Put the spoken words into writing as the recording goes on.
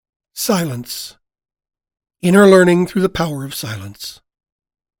Silence. Inner Learning Through the Power of Silence.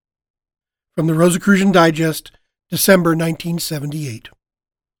 From the Rosicrucian Digest, December 1978.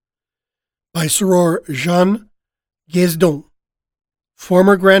 By Soror Jeanne Guesdon,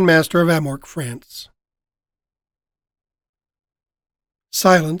 former Grand Master of Amorc, France.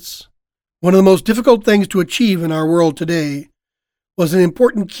 Silence, one of the most difficult things to achieve in our world today, was an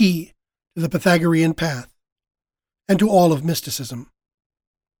important key to the Pythagorean path and to all of mysticism.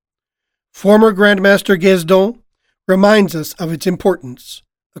 Former Grand Master Guesdon reminds us of its importance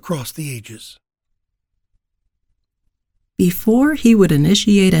across the ages. Before he would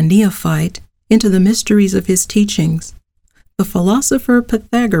initiate a neophyte into the mysteries of his teachings, the philosopher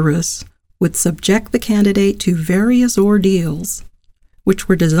Pythagoras would subject the candidate to various ordeals, which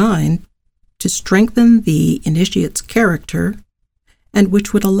were designed to strengthen the initiate's character and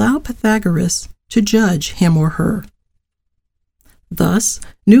which would allow Pythagoras to judge him or her. Thus,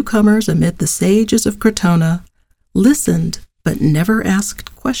 newcomers amid the sages of Crotona listened but never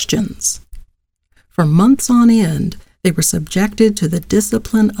asked questions. For months on end, they were subjected to the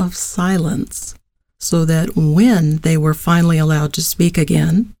discipline of silence, so that when they were finally allowed to speak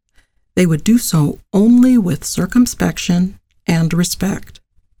again, they would do so only with circumspection and respect.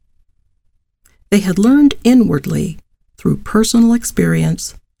 They had learned inwardly, through personal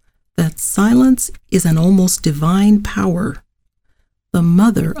experience, that silence is an almost divine power, the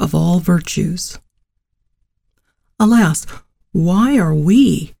mother of all virtues. Alas, why are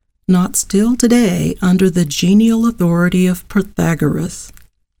we not still today under the genial authority of Pythagoras?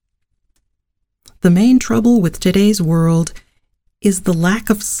 The main trouble with today's world is the lack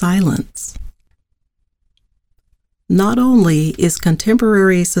of silence. Not only is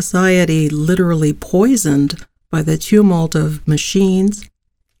contemporary society literally poisoned by the tumult of machines,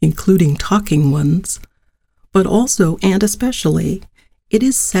 including talking ones, but also and especially it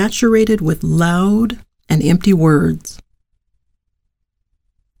is saturated with loud and empty words.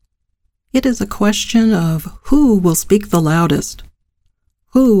 It is a question of who will speak the loudest,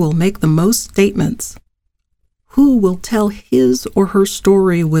 who will make the most statements, who will tell his or her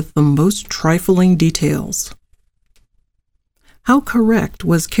story with the most trifling details. How correct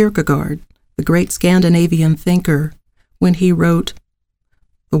was Kierkegaard, the great Scandinavian thinker, when he wrote,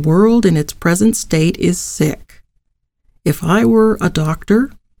 "The world in its present state is sick. If I were a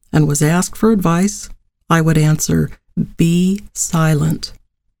doctor and was asked for advice, I would answer, be silent."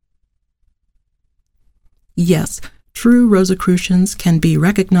 Yes, true Rosicrucians can be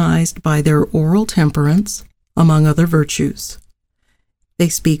recognized by their oral temperance, among other virtues. They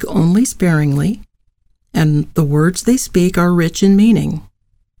speak only sparingly, and the words they speak are rich in meaning.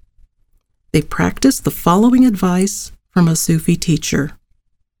 They practice the following advice from a Sufi teacher.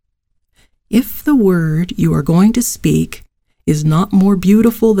 If the word you are going to speak is not more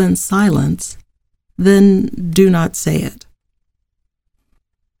beautiful than silence, then do not say it.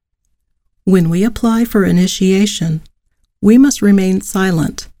 When we apply for initiation, we must remain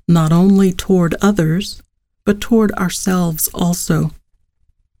silent, not only toward others, but toward ourselves also.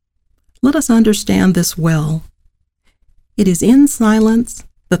 Let us understand this well. It is in silence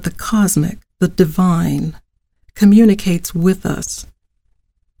that the cosmic, the divine, communicates with us.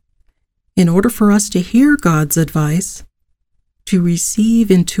 In order for us to hear God's advice, to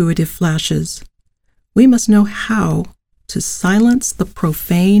receive intuitive flashes, we must know how to silence the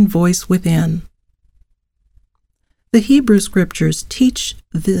profane voice within. The Hebrew Scriptures teach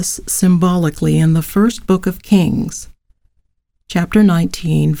this symbolically in the first book of Kings, chapter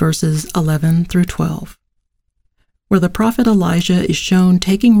 19, verses 11 through 12, where the prophet Elijah is shown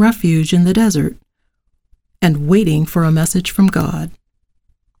taking refuge in the desert and waiting for a message from God.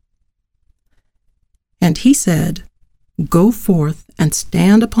 And he said, "Go forth and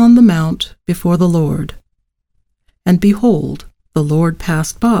stand upon the mount before the Lord." And behold, the Lord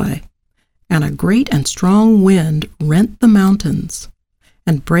passed by, and a great and strong wind rent the mountains,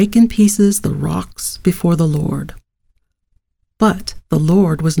 and brake in pieces the rocks before the Lord. But the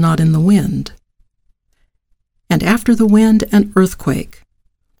Lord was not in the wind. And after the wind an earthquake.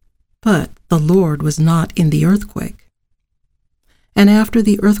 But the Lord was not in the earthquake. And after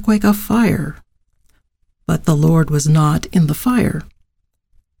the earthquake a fire. But the Lord was not in the fire.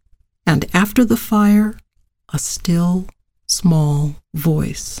 And after the fire, a still, small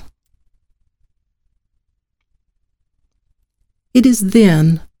voice. It is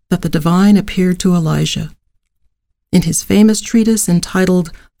then that the divine appeared to Elijah. In his famous treatise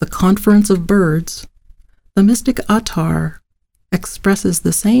entitled The Conference of Birds, the mystic Attar expresses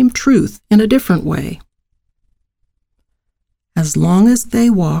the same truth in a different way. As long as they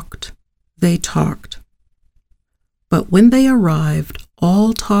walked, they talked. But when they arrived,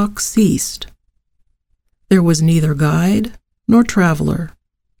 all talk ceased. There was neither guide nor traveler.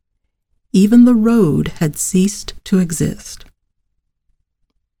 Even the road had ceased to exist.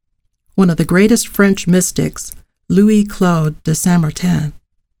 One of the greatest French mystics, Louis-Claude de Saint-Martin,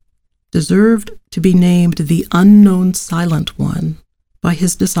 deserved to be named the unknown silent one by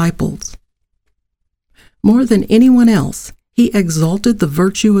his disciples. More than anyone else, he exalted the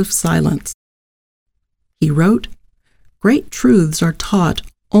virtue of silence. He wrote, "Great truths are taught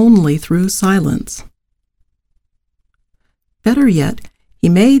only through silence." Better yet, he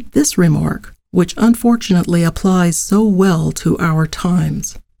made this remark, which unfortunately applies so well to our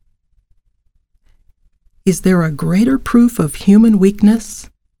times. Is there a greater proof of human weakness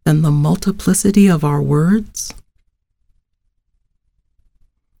than the multiplicity of our words?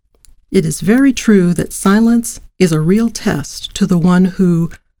 It is very true that silence is a real test to the one who,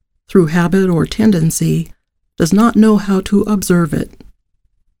 through habit or tendency, does not know how to observe it.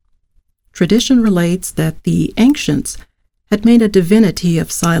 Tradition relates that the ancients had made a divinity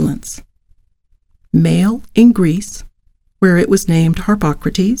of silence, male in Greece, where it was named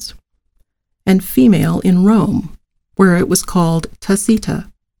Harpocrates, and female in Rome, where it was called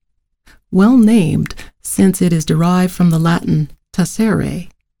Tacita, well named since it is derived from the Latin tacere,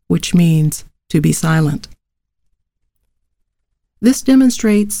 which means to be silent. This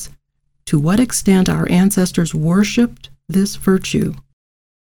demonstrates to what extent our ancestors worshipped this virtue.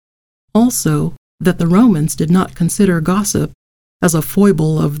 Also, that the Romans did not consider gossip as a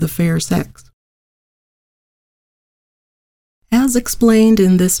foible of the fair sex. As explained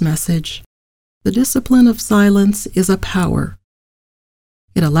in this message, the discipline of silence is a power.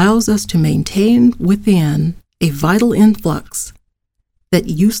 It allows us to maintain within a vital influx that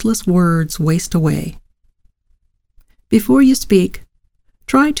useless words waste away. Before you speak,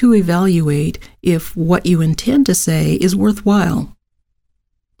 try to evaluate if what you intend to say is worthwhile,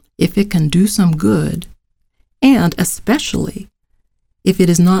 if it can do some good, and especially if it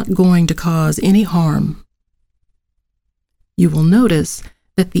is not going to cause any harm. You will notice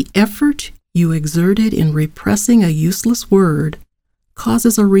that the effort you exerted in repressing a useless word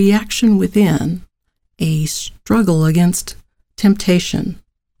causes a reaction within, a struggle against temptation.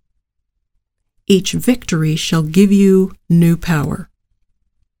 Each victory shall give you new power.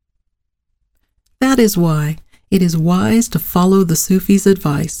 That is why it is wise to follow the Sufi's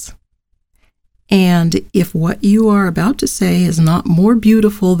advice. And if what you are about to say is not more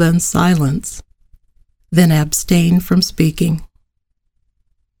beautiful than silence, then abstain from speaking.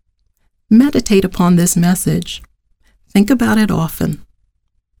 Meditate upon this message. Think about it often.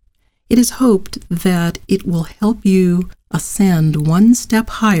 It is hoped that it will help you ascend one step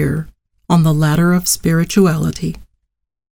higher on the ladder of spirituality.